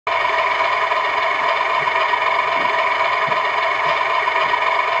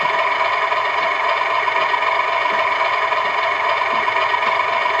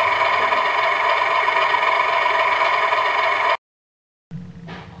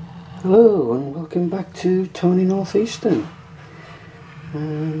Hello and welcome back to Tony Northeastern,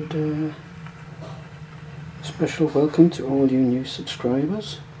 and a special welcome to all you new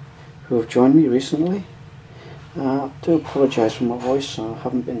subscribers who have joined me recently. I do apologise for my voice, I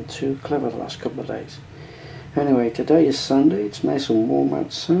haven't been too clever the last couple of days. Anyway, today is Sunday, it's nice and warm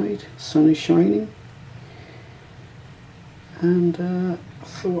outside, the sun is shining, and I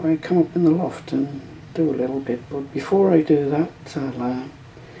thought I'd come up in the loft and do a little bit, but before I do that I'd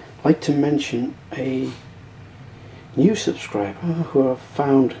like to mention a new subscriber who I've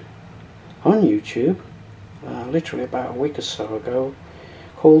found on YouTube literally about a week or so ago,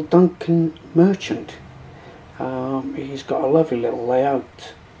 called Duncan Merchant. He's got a lovely little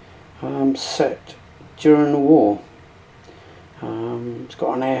layout set during the war. It's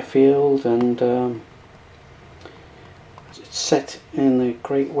got an airfield and it's set in the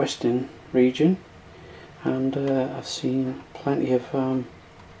Great Western region, and I've seen plenty of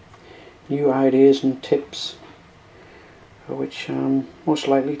new ideas and tips which I'm most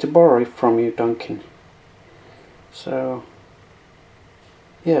likely to borrow from you, Duncan. So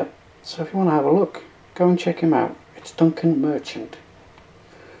yeah, so if you want to have a look, go and check him out. It's Duncan Merchant.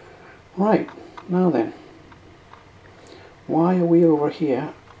 Right, now then, why are we over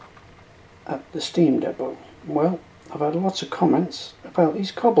here at the steam depot? Well, I've had lots of comments about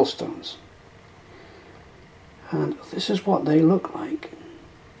these cobblestones, and this is what they look like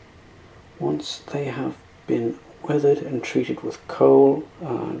once they have been weathered and treated with coal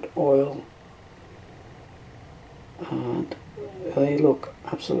and oil, and they look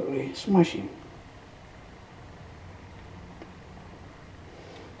absolutely smashing.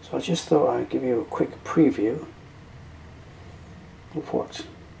 So I just thought I'd give you a quick preview of what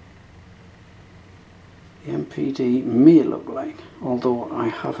the MPD may look like, although I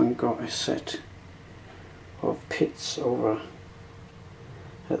haven't got a set of pits over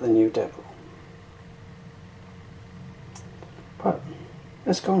at the new depot. But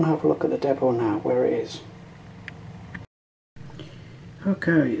let's go and have a look at the depot now, where it is.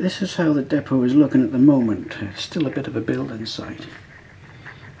 Okay, this is how the depot is looking at the moment. It's still a bit of a building site.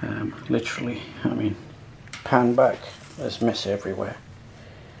 Literally, I mean, pan back, there's mess everywhere.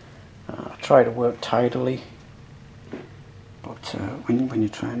 I try to work tidily, but when you're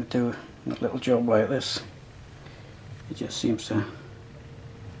trying to do a little job like this, it just seems to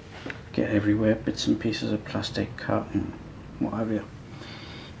get everywhere, bits and pieces of plastic, carton, what have you.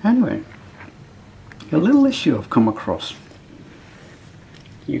 Anyway, a little issue I've come across,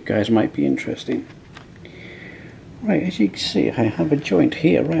 you guys might be interested. Right, as you can see, I have a joint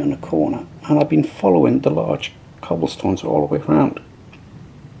here right on the corner, and I've been following the large cobblestones all the way around.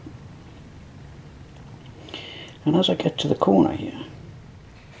 And as I get to the corner here,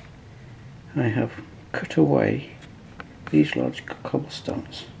 I have cut away these large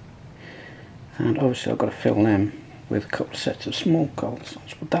cobblestones, and obviously I've got to fill them with a couple of sets of small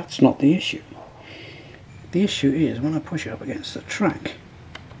cobblestones, but that's not the issue. The issue is when I push it up against the track,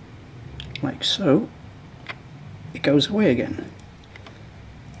 like so, it goes away again.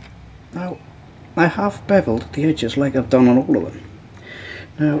 Now, I have beveled the edges like I've done on all of them.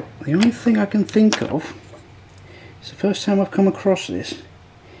 Now, the only thing I can think of, it's the first time I've come across this,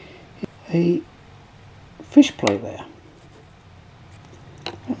 a fish plate there.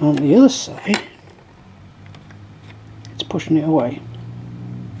 And on the other side, it's pushing it away.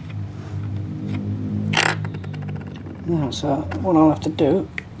 Now, so what I'll have to do,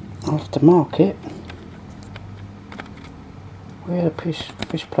 I'll have to mark it where the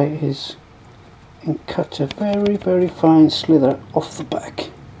fish plate is and cut a very, very fine slither off the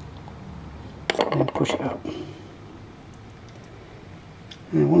back and then push it up.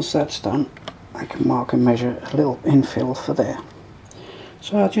 And once that's done, I can mark and measure a little infill for there.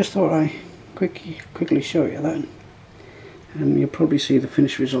 So I just thought I'd quickly show you that, and you'll probably see the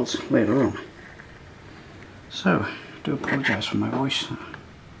finished results later on. So, I do apologise for my voice.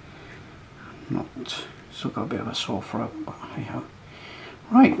 Still got a bit of a sore throat, but hey ho.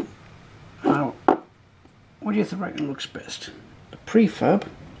 Right, now, what do you reckon looks best? The prefab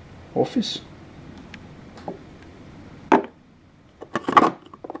office, or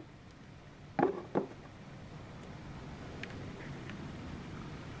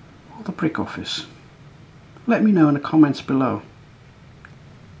the brick office? Let me know in the comments below.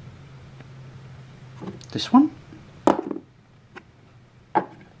 This one?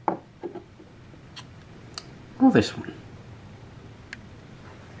 Or this one?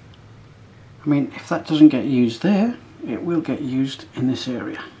 I mean, if that doesn't get used there, it will get used in this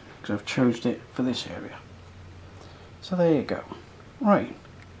area, because I've chosen it for this area. So there you go. Right,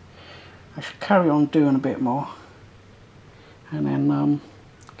 I should carry on doing a bit more, and then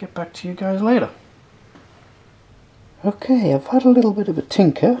get back to you guys later. Okay, I've had a little bit of a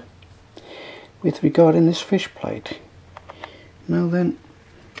tinker with regarding this fish plate. Now then,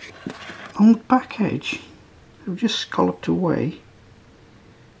 on the back edge, I've just scalloped away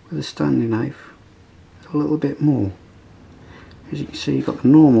with a Stanley knife a little bit more. As you can see, you've got the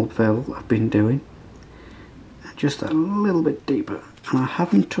normal bevel I've been doing, and just a little bit deeper, and I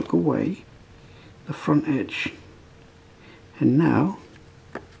haven't took away the front edge. And now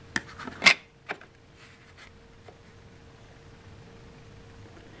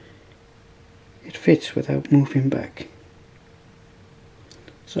it fits without moving back.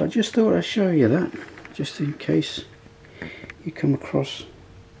 So I just thought I'd show you that, just in case you come across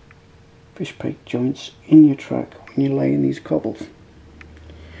fish plate joints in your track when you're laying these cobbles.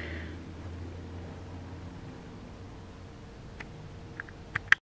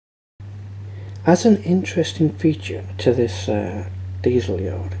 As an interesting feature to this diesel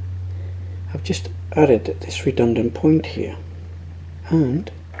yard, I've just added this redundant point here,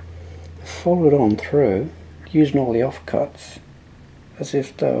 and followed on through using all the offcuts as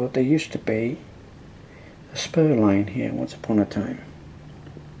if though there used to be a spur line here once upon a time.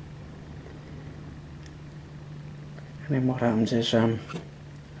 And then what happens is I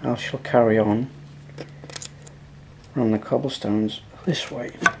shall carry on the cobblestones this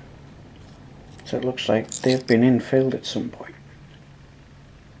way, so it looks like they've been infilled at some point.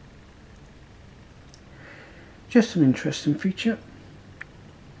 Just an interesting feature.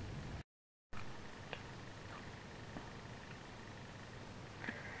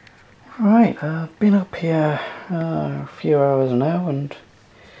 Right, I've been up here a few hours now, and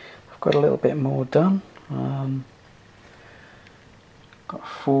I've got a little bit more done. Got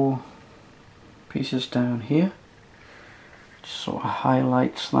 4 pieces down here, just sort of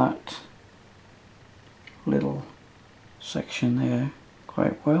highlights that little section there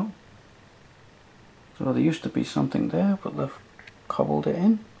quite well. So there used to be something there, but they've cobbled it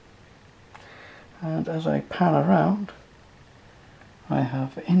in. And as I pan around, I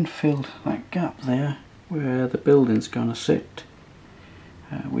have infilled that gap there where the building's gonna sit.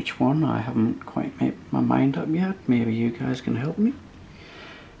 Which one, I haven't quite made my mind up yet. Maybe you guys can help me.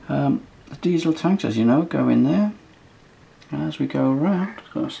 The diesel tanks, as you know, go in there. And as we go around,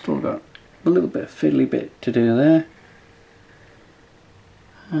 so I've still got a little bit of fiddly bit to do there.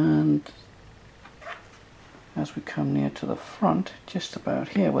 And as we come near to the front, just about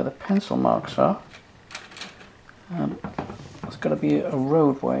here where the pencil marks are, there's got to be a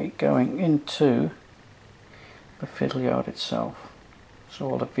roadway going into the fiddle yard itself, so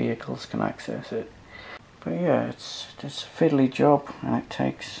all the vehicles can access it. But yeah, it's a fiddly job, and it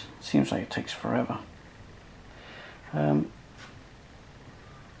seems like it takes forever. I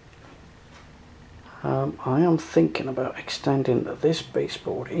am thinking about extending this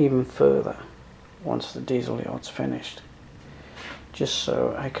baseboard even further once the diesel yard's finished, just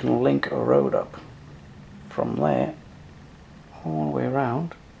so I can link a road up from there all the way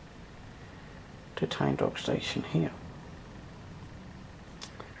around to Tyne Dock Station here.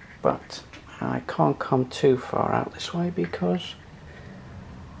 But I can't come too far out this way because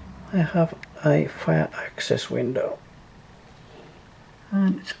I have a fire access window,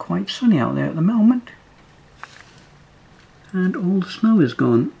 and it's quite sunny out there at the moment, and all the snow is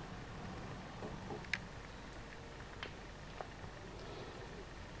gone.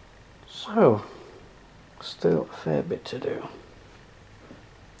 So still a fair bit to do.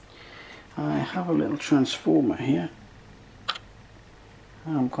 I have a little transformer here.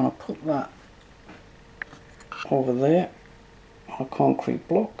 I'm going to put that over there on a concrete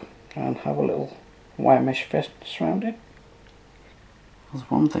block and have a little wire mesh fence around it. There's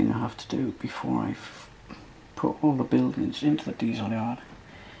one thing I have to do before I put all the buildings into the diesel yard,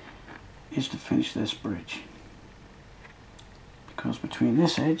 is to finish this bridge, because between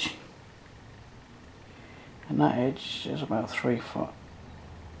this edge and that edge is about 3 foot,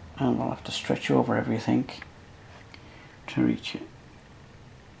 and we'll have to stretch over everything to reach it.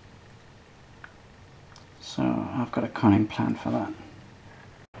 So I've got a cunning plan for that.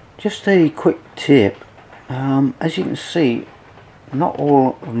 Just a quick tip, as you can see, not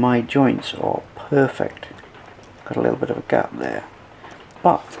all of my joints are perfect. Got a little bit of a gap there,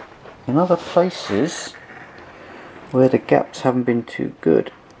 but in other places where the gaps haven't been too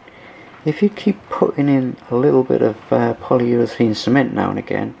good, if you keep putting in a little bit of polyurethane cement now and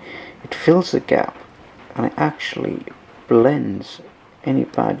again, it fills the gap and it actually blends any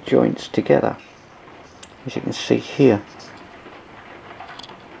bad joints together, as you can see here.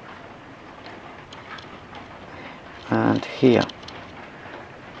 And here,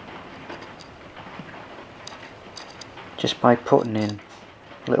 just by putting in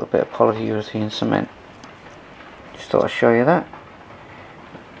a little bit of polyurethane cement. Just thought I'd show you that.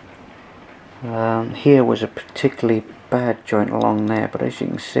 Here was a particularly bad joint along there, but as you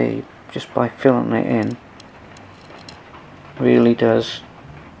can see, just by filling it in, really does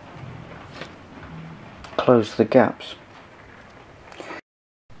close the gaps.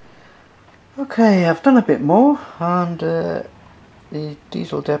 Okay, I've done a bit more, and the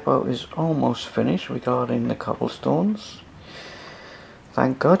diesel depot is almost finished regarding the cobblestones.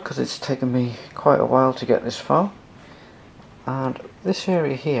 Thank God, because it's taken me quite a while to get this far. And this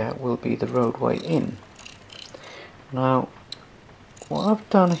area here will be the roadway in. Now, what I've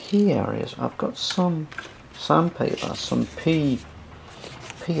done here is I've got some sandpaper, some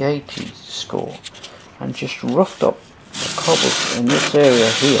P80 score, and just roughed up the cobbles in this area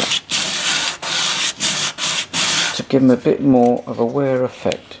here to give them a bit more of a wear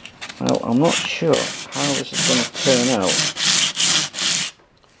effect. Now, I'm not sure how this is going to turn out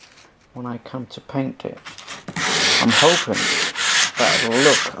when I come to paint it. I'm hoping that it'll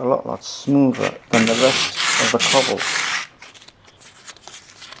look a lot smoother than the rest of the cobbles.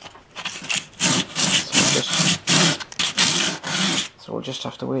 So we'll just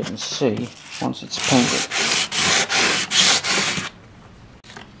have to wait and see once it's painted.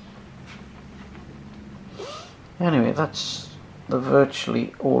 Anyway, that's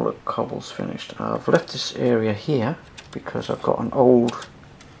virtually all the cobbles finished. I've left this area here because I've got an old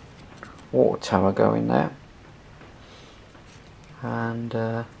water tower going there. And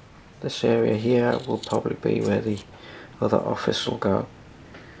this area here will probably be where the other office will go.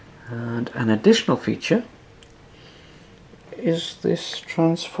 And an additional feature is this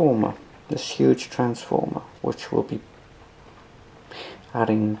transformer, this huge transformer, which will be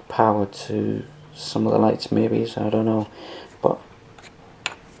adding power to some of the lights maybe, so I don't know. But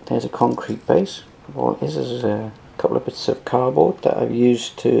there's a concrete base. All it is a couple of bits of cardboard that I've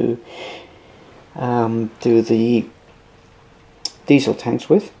used to do the diesel tanks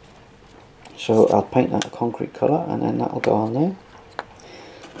with. So I'll paint that a concrete colour and then that'll go on there.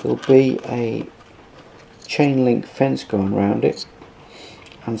 There'll be a chain link fence going around it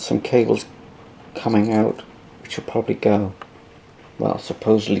and some cables coming out, which will probably go, well,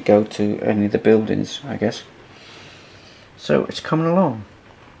 supposedly go to any of the buildings, I guess. So it's coming along.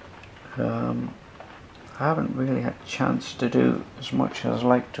 I haven't really had a chance to do as much as I'd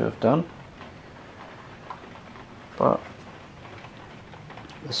like to have done, but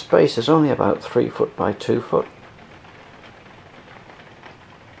the space is only about 3 foot by 2 foot.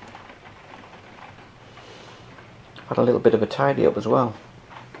 Had a little bit of a tidy up as well.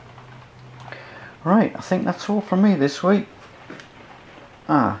 Right, I think that's all from me this week.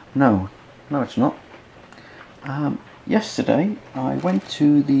 No it's not. Yesterday I went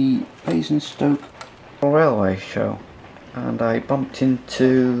to the Basingstoke Railway show and I bumped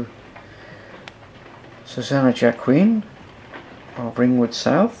into Susanna Jacqueline of Ringwood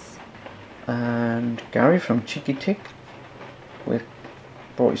South and Gary from Chicky Tick, with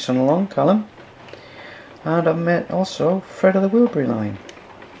brought his son along, Callum, and I met also Fred of the Wilbury line,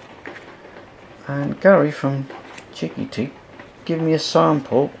 and Gary from Chicky Tick gave me a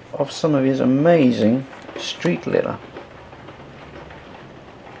sample of some of his amazing street litter.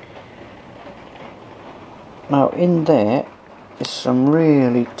 Now in there is some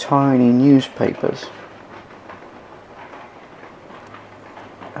really tiny newspapers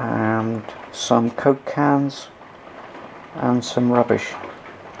and some Coke cans and some rubbish.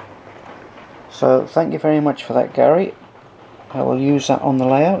 So thank you very much for that, Gary. I will use that on the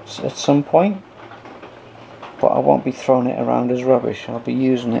layouts at some point, but I won't be throwing it around as rubbish. I'll be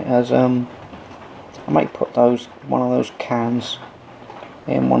using it as I might put one of those cans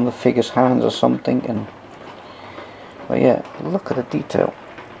in one of the figures' hands or something. But yeah, look at the detail.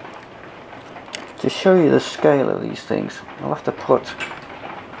 To show you the scale of these things, I'll have to put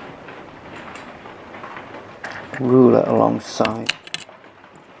a ruler alongside.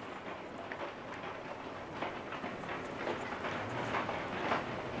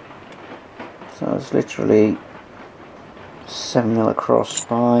 So it's literally 7mm across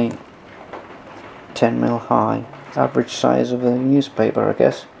by 10mm high. Average size of a newspaper, I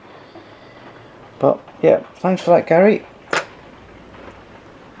guess. But yeah, thanks for that, Gary.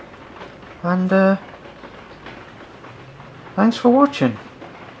 And thanks for watching.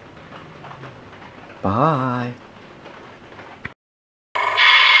 Bye.